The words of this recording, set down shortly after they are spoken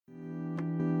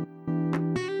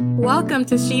Welcome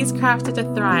to She's Crafted to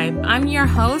Thrive. I'm your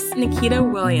host, Nikita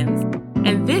Williams,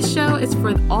 and this show is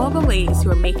for all the ladies who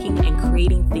are making and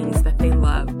creating things that they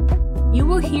love. You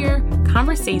will hear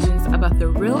conversations about the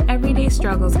real everyday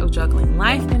struggles of juggling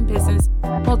life and business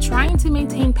while trying to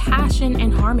maintain passion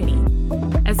and harmony.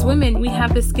 As women, we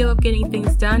have the skill of getting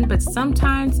things done, but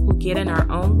sometimes we get in our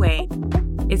own way.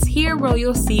 It's here where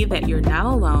you'll see that you're not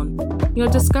alone.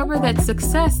 You'll discover that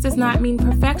success does not mean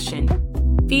perfection.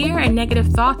 Fear and negative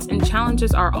thoughts and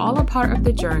challenges are all a part of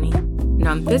the journey. And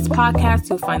on this podcast,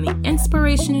 you'll find the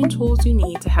inspiration and tools you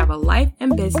need to have a life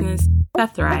and business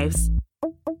that thrives.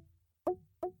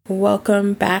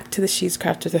 Welcome back to the She's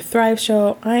Crafted to Thrive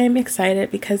show. I am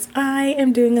excited because I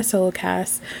am doing a solo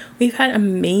cast. We've had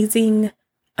amazing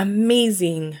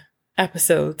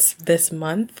episodes this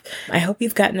month. I hope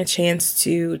you've gotten a chance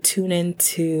to tune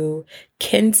into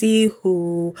Kenzie,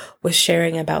 who was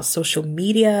sharing about social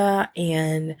media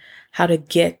and how to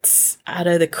get out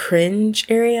of the cringe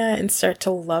area and start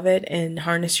to love it and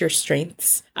harness your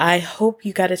strengths. I hope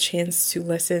you got a chance to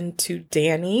listen to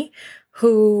Danny,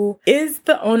 who is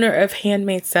the owner of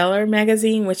Handmade Seller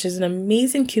Magazine, which is an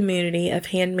amazing community of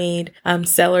handmade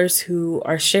sellers who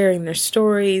are sharing their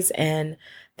stories and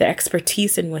the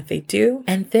expertise in what they do.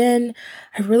 And then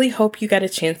I really hope you got a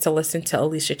chance to listen to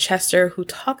Alicia Chester, who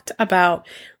talked about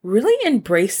really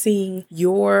embracing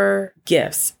your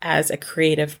gifts as a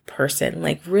creative person,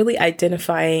 like really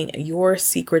identifying your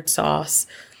secret sauce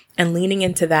and leaning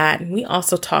into that. And we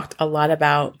also talked a lot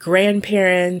about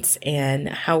grandparents and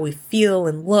how we feel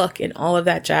and look and all of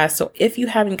that jazz. So if you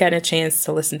haven't gotten a chance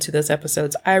to listen to those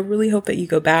episodes, I really hope that you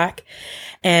go back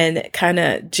and kind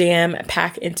of jam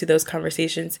pack into those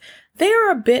conversations. They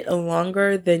are a bit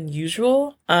longer than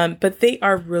usual, but they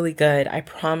are really good. I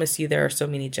promise you there are so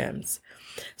many gems.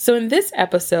 So in this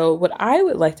episode, what I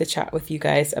would like to chat with you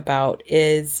guys about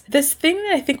is this thing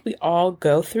that I think we all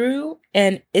go through,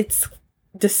 and it's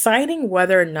deciding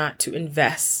whether or not to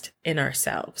invest in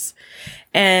ourselves.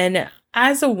 And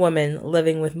as a woman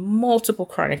living with multiple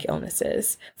chronic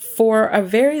illnesses, for a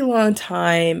very long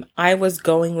time, I was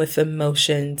going with the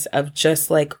motions of just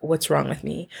like, what's wrong with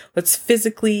me? What's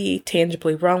physically,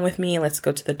 tangibly wrong with me? Let's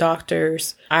go to the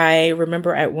doctors. I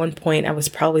remember at one point, I was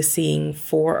probably seeing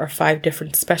 4 or 5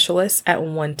 different specialists at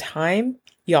one time.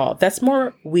 Y'all, that's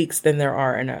more weeks than there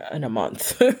are in a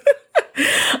month.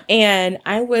 And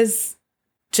I was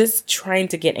just trying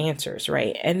to get answers,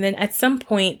 right? And then at some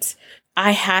point,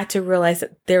 I had to realize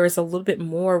that there was a little bit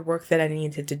more work that I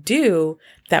needed to do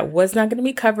that was not going to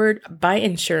be covered by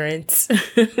insurance.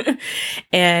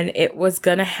 And it was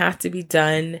going to have to be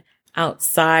done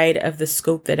outside of the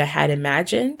scope that I had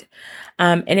imagined.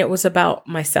 And it was about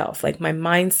myself, like my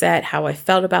mindset, how I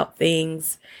felt about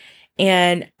things.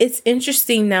 And it's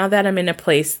interesting now that I'm in a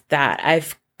place that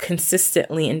I've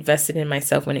consistently invested in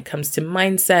myself when it comes to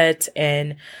mindset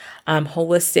and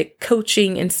holistic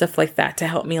coaching and stuff like that to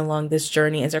help me along this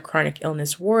journey as a chronic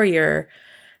illness warrior.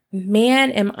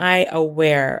 Man, am I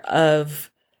aware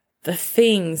of the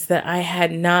things that I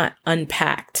had not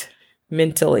unpacked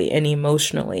mentally and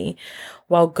emotionally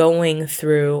while going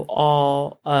through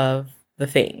all of the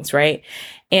things, right?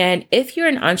 And if you're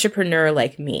an entrepreneur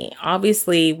like me,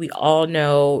 obviously we all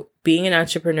know being an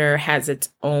entrepreneur has its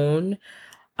own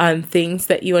things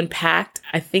that you unpacked.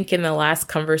 I think in the last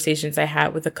conversations I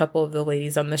had with a couple of the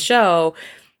ladies on the show,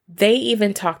 they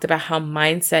even talked about how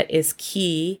mindset is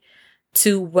key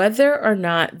to whether or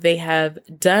not they have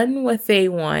done what they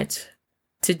want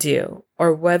to do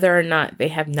or whether or not they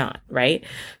have not, right?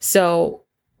 So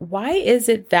why is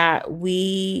it that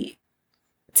we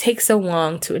take so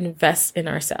long to invest in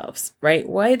ourselves, right?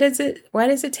 Why does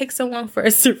it take so long for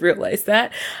us to realize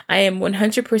that? I am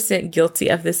 100% guilty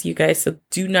of this, you guys. So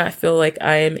do not feel like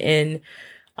I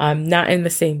am not in the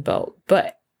same boat.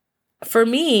 But for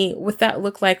me, what that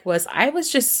looked like was I was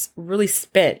just really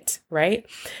spent, right?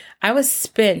 I was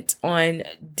spent on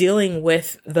dealing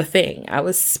with the thing. I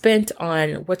was spent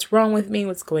on what's wrong with me,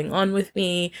 what's going on with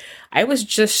me. I was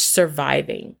just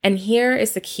surviving. And here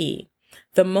is the key.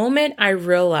 The moment I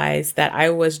realized that I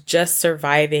was just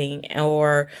surviving,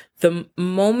 or the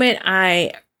moment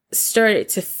I started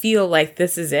to feel like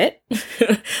this is it,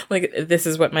 like this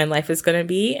is what my life is going to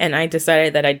be, and I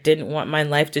decided that I didn't want my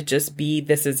life to just be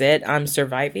this is it, I'm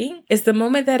surviving, is the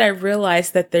moment that I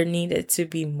realized that there needed to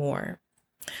be more.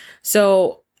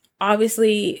 So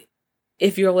obviously,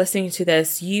 if you're listening to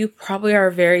this, you probably are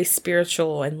a very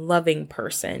spiritual and loving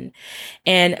person.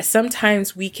 And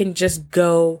sometimes we can just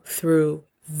go through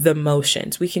the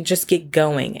motions. We can just get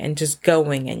going and just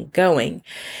going and going.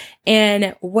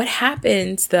 And what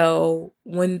happens though,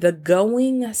 when the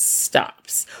going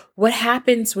stops? What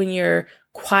happens when you're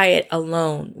quiet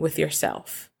alone with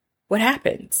yourself? What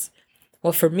happens?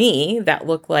 Well, for me, that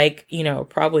looked like,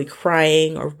 probably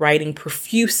crying or writing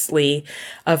profusely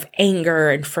of anger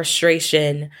and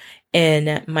frustration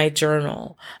in my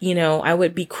journal. I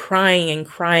would be crying and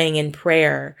crying in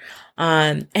prayer.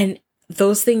 And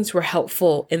those things were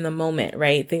helpful in the moment,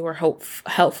 right? They were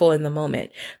helpful in the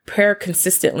moment. Prayer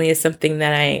consistently is something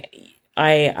that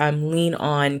I lean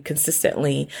on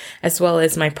consistently, as well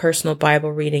as my personal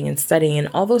Bible reading and studying, and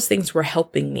all those things were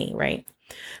helping me, right?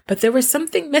 But there was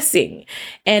something missing.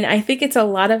 And I think it's a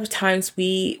lot of times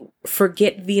we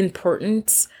forget the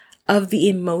importance of the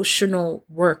emotional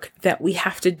work that we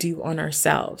have to do on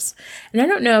ourselves. And I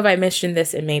don't know if I mentioned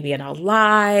this maybe in a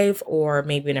live or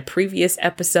maybe in a previous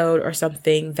episode or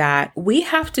something, that we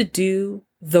have to do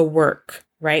the work,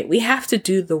 right? We have to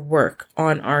do the work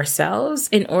on ourselves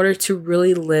in order to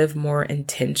really live more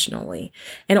intentionally,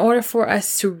 in order for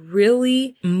us to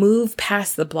really move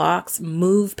past the blocks,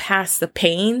 move past the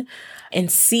pain,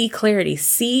 and see clarity,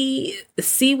 see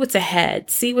what's ahead,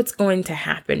 see what's going to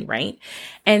happen, right?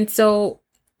 And so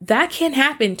that can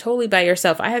happen totally by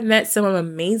yourself. I have met some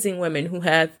amazing women who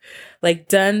have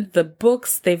done the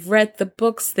books, they've read the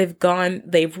books,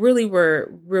 they really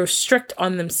were real strict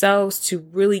on themselves to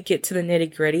really get to the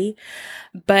nitty gritty.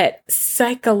 But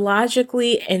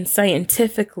psychologically and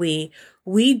scientifically,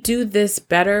 we do this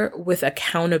better with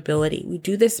accountability. We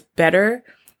do this better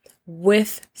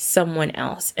with someone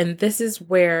else. And this is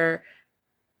where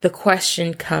the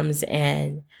question comes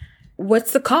in.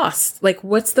 What's the cost?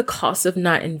 What's the cost of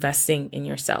not investing in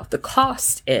yourself? The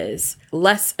cost is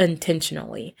less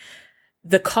intentionally.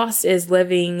 The cost is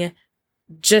living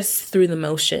just through the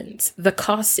motions. The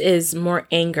cost is more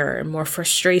anger and more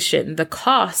frustration. The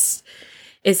cost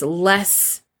is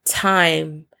less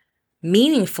time,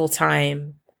 meaningful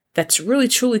time, that's really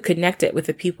truly connected with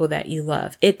the people that you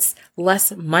love. It's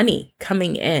less money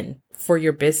coming in for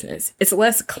your business. It's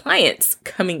less clients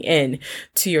coming in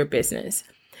to your business.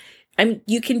 I mean,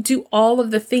 you can do all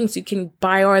of the things. You can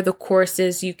buy all the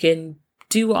courses. You can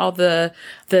do all the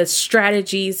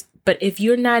strategies. But if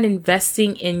you're not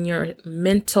investing in your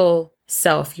mental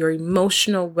self, your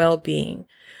emotional well-being,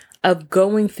 of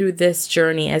going through this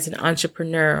journey as an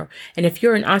entrepreneur. And if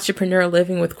you're an entrepreneur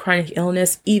living with chronic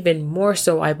illness, even more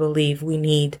so, I believe we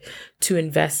need to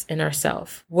invest in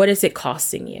ourselves. What is it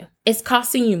costing you? It's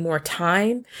costing you more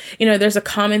time. There's a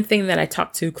common thing that I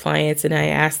talk to clients and I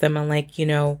ask them, I'm like,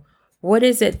 what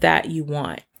is it that you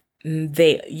want? And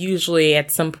they usually at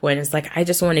some point it's like, I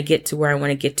just want to get to where I want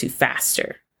to get to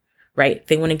faster, right?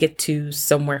 They want to get to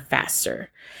somewhere faster.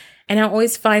 And I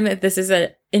always find that this is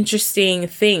an interesting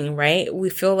thing, right? We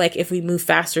feel like if we move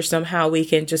faster, somehow we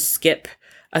can just skip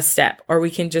a step or we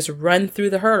can just run through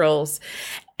the hurdles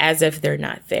as if they're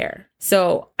not there.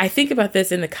 So I think about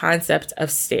this in the concept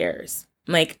of stairs,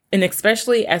 and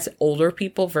especially as older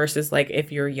people versus if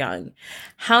you're young.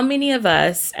 How many of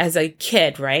us as a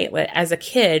kid, right? As a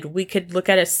kid, we could look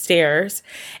at a stairs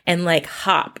and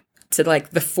hop to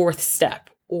the fourth step.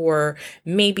 Or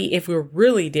maybe if we're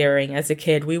really daring as a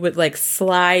kid, we would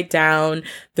slide down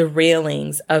the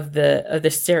railings of the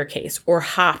staircase or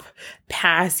hop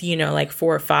past, 4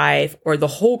 or 5 or the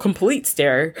whole complete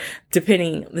staircase,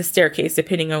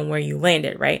 depending on where you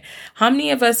landed, right? How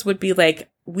many of us would be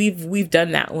we've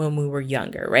done that when we were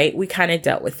younger, right? We kind of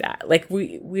dealt with that.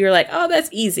 We were like, oh, that's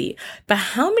easy. But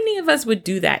how many of us would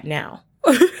do that now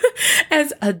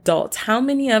as adults? How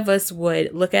many of us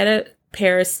would look at a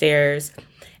pair of stairs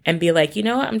and be like, you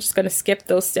know what, I'm just going to skip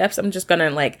those steps. I'm just going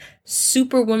to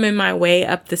superwoman my way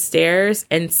up the stairs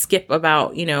and skip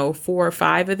about, 4 or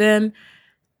 5 of them.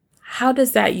 How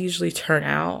does that usually turn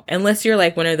out? Unless you're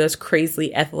one of those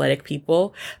crazily athletic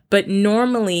people. But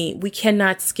normally we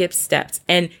cannot skip steps.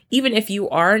 And even if you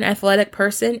are an athletic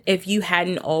person, if you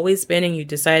hadn't always been and you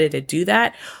decided to do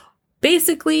that,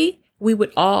 basically we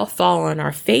would all fall on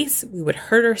our face. We would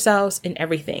hurt ourselves and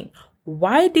everything.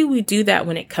 Why do we do that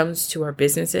when it comes to our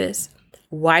businesses?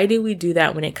 Why do we do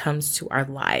that when it comes to our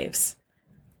lives?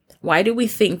 Why do we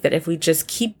think that if we just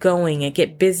keep going and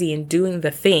get busy and doing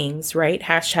the things, right?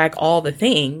 # all the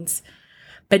things,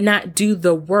 but not do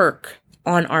the work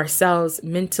on ourselves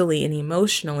mentally and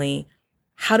emotionally,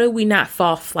 how do we not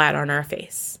fall flat on our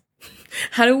face?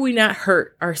 How do we not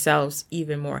hurt ourselves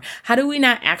even more? How do we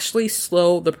not actually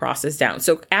slow the process down?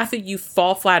 So after you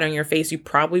fall flat on your face, you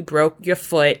probably broke your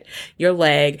foot, your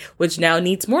leg, which now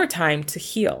needs more time to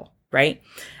heal, right?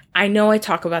 I know I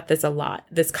talk about this a lot,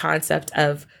 this concept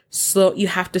of you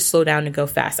have to slow down and go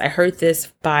fast. I heard this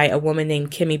by a woman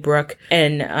named Kimmy Brooke,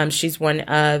 and she's one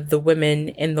of the women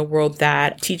in the world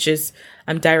that teaches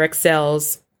direct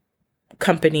sales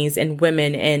companies and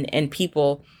women and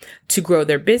people to grow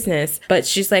their business. But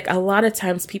she's like, a lot of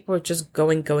times people are just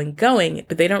going,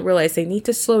 but they don't realize they need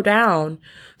to slow down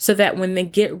so that when they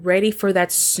get ready for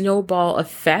that snowball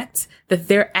effect, that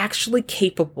they're actually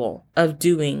capable of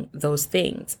doing those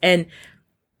things. And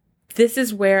this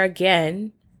is where,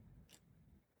 again,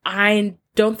 I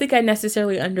don't think I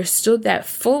necessarily understood that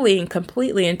fully and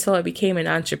completely until I became an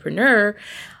entrepreneur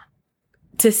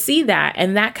to see that.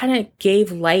 And that kind of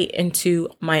gave light into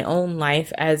my own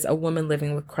life as a woman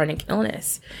living with chronic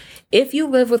illness. If you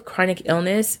live with chronic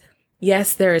illness,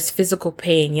 yes, there is physical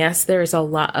pain. Yes, there is a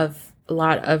lot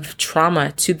of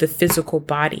trauma to the physical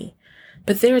body,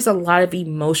 but there is a lot of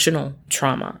emotional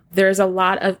trauma. There's a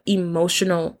lot of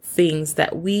emotional things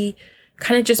that we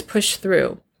kind of just push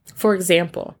through. For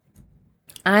example,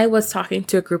 I was talking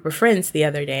to a group of friends the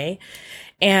other day,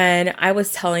 and I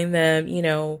was telling them,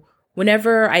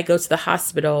 whenever I go to the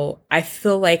hospital, I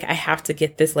feel like I have to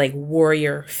get this like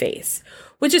warrior face,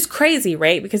 which is crazy,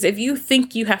 right? Because if you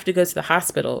think you have to go to the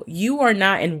hospital, you are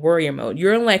not in warrior mode.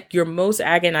 You're in like your most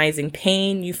agonizing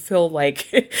pain. You feel like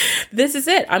this is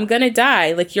it. I'm going to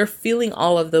die. Like you're feeling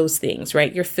all of those things,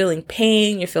 right? You're feeling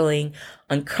pain. You're feeling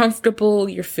uncomfortable.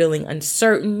 You're feeling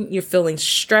uncertain. You're feeling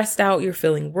stressed out. You're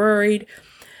feeling worried.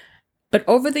 But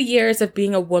over the years of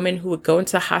being a woman who would go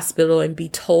into the hospital and be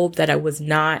told that I was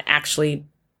not actually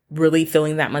really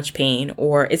feeling that much pain,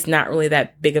 or it's not really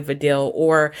that big of a deal,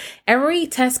 or every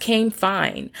test came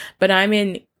fine, but I'm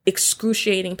in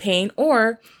excruciating pain,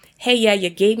 or, hey, yeah, you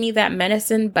gave me that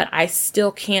medicine, but I'm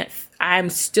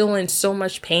still in so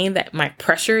much pain that my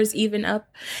pressure is even up.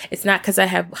 It's not because I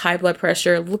have high blood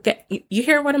pressure. You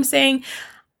hear what I'm saying?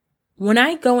 When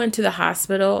I go into the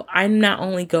hospital, I'm not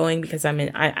only going because I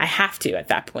have to at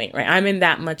that point, right? I'm in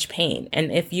that much pain.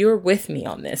 And if you're with me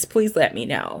on this, please let me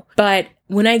know. But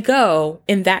when I go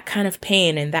in that kind of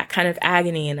pain and that kind of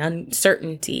agony and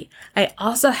uncertainty, I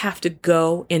also have to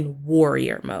go in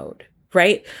warrior mode,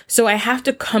 right? So I have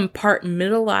to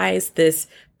compartmentalize this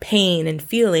pain and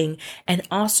feeling and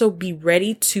also be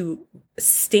ready to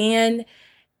stand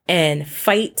and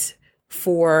fight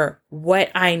for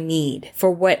what I need,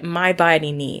 for what my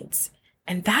body needs.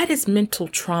 And that is mental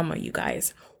trauma, you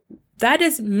guys. That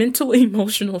is mental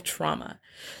emotional trauma.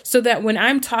 So that when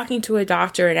I'm talking to a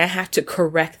doctor and I have to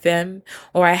correct them,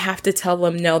 or I have to tell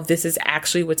them, no, this is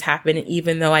actually what's happening,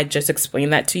 even though I just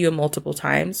explained that to you multiple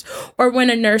times, or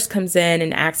when a nurse comes in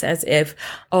and acts as if,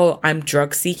 oh, I'm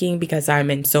drug seeking because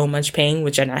I'm in so much pain,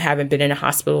 which I haven't been in a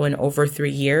hospital in over 3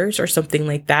 years or something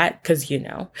like that, because,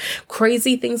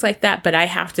 crazy things like that. But I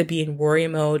have to be in warrior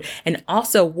mode. And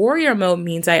also warrior mode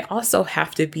means I also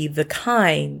have to be the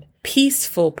kind,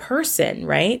 peaceful person,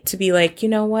 right? To be like, you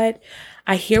know what?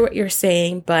 I hear what you're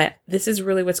saying, but this is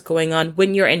really what's going on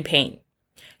when you're in pain.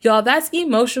 Y'all, that's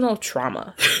emotional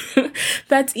trauma.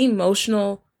 That's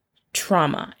emotional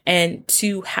trauma. And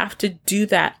to have to do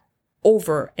that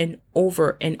over and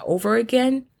over and over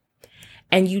again,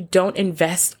 and you don't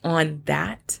invest on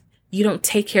that, you don't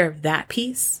take care of that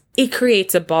piece, it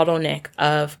creates a bottleneck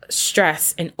of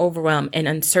stress and overwhelm and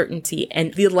uncertainty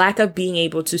and the lack of being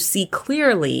able to see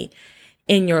clearly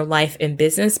in your life and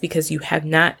business because you have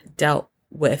not dealt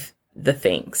with the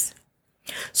things.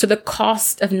 So the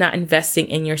cost of not investing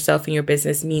in yourself and your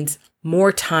business means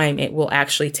more time it will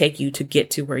actually take you to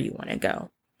get to where you want to go.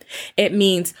 It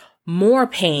means more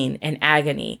pain and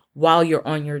agony while you're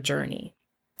on your journey.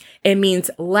 It means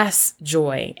less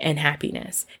joy and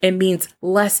happiness. It means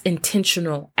less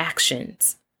intentional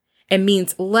actions. It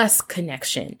means less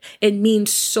connection. It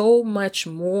means so much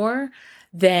more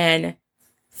than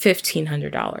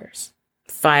 $1,500.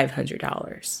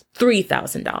 $500,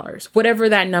 $3,000, whatever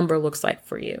that number looks like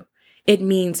for you. It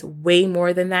means way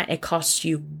more than that. It costs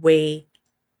you way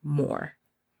more.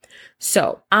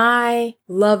 So I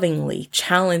lovingly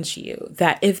challenge you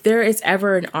that if there is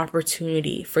ever an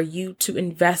opportunity for you to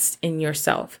invest in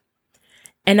yourself,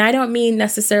 and I don't mean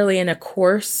necessarily in a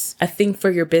course, a thing for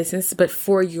your business, but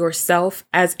for yourself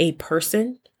as a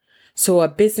person. So a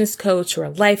business coach or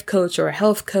a life coach or a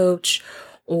health coach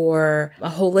or a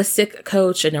holistic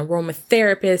coach, an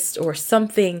aromatherapist or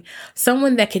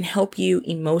someone that can help you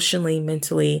emotionally,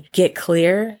 mentally get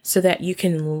clear so that you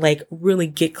can really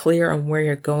get clear on where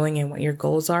you're going and what your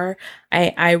goals are.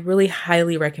 I really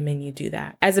highly recommend you do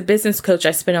that. As a business coach,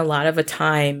 I spend a lot of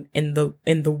time in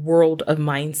the world of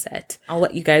mindset. I'll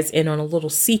let you guys in on a little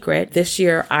secret. This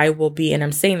year I will be, and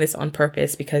I'm saying this on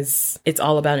purpose because it's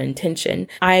all about intention.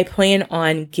 I plan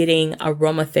on getting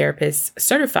aromatherapist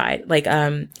certified,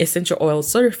 essential oils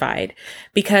certified,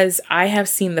 because I have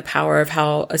seen the power of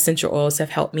how essential oils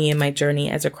have helped me in my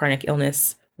journey as a chronic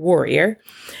illness warrior.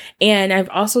 And I've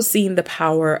also seen the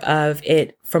power of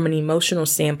it from an emotional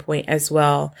standpoint as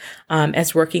well,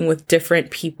 as working with different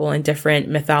people and different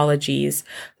mythologies,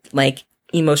 like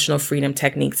emotional freedom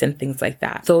techniques and things like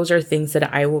that. Those are things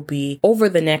that I will be over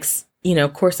the next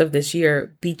course of this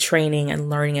year, be training and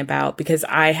learning about, because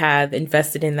I have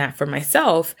invested in that for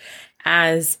myself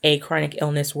as a chronic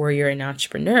illness warrior and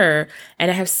entrepreneur. And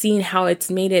I have seen how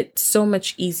it's made it so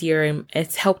much easier, and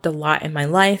it's helped a lot in my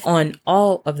life on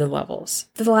all of the levels.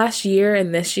 The last year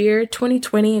and this year,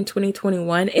 2020 and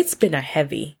 2021, it's been a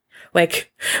heavy.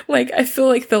 Like I feel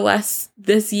like this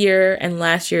year and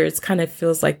last year, it's kind of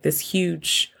feels like this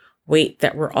huge weight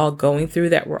that we're all going through,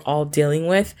 that we're all dealing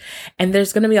with. And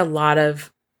there's going to be a lot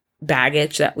of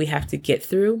baggage that we have to get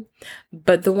through.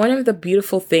 But one of the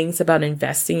beautiful things about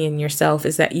investing in yourself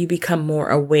is that you become more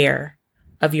aware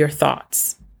of your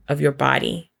thoughts, of your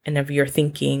body, and of your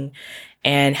thinking,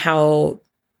 and how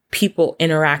people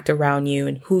interact around you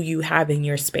and who you have in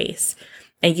your space.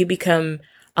 And you become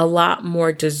a lot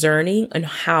more discerning on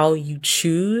how you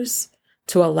choose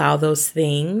to allow those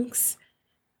things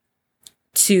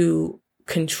to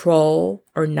control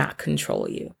or not control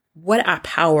you. What a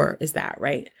power is that,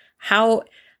 right? How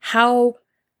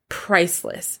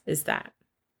priceless is that?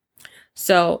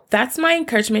 So that's my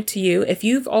encouragement to you. If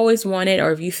you've always wanted,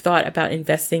 or if you've thought about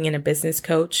investing in a business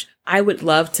coach, I would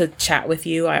love to chat with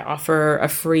you. I offer a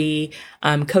free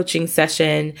coaching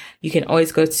session. You can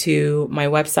always go to my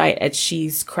website at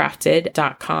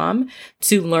shescrafted.com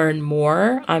to learn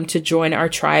more, to join our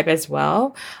tribe as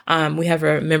well. We have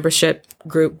a membership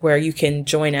group where you can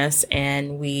join us,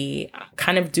 and we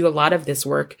kind of do a lot of this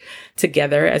work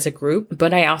together as a group,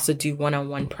 but I also do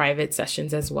one-on-one private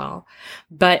sessions as well.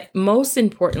 But most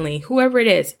importantly, whoever it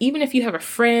is, even if you have a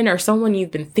friend or someone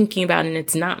you've been thinking about and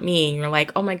it's not me, and you're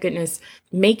like, oh my goodness,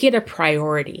 make it a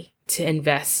priority to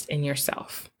invest in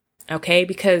yourself. Okay?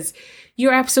 Because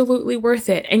you're absolutely worth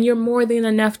it, and you're more than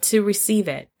enough to receive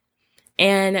it.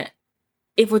 And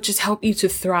it will just help you to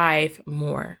thrive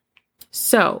more.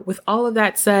 So with all of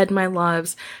that said, my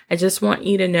loves, I just want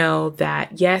you to know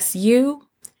that yes, you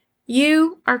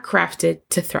are crafted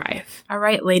to thrive. All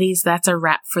right, ladies, that's a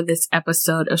wrap for this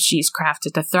episode of She's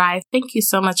Crafted to Thrive. Thank you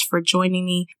so much for joining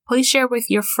me. Please share with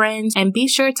your friends, and be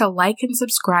sure to like and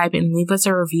subscribe and leave us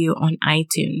a review on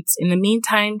iTunes. In the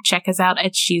meantime, check us out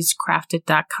at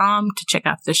shescrafted.com to check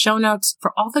out the show notes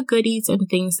for all the goodies and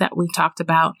things that we talked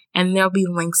about, and there'll be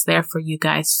links there for you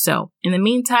guys. So in the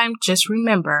meantime, just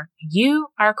remember, you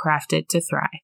are crafted to thrive.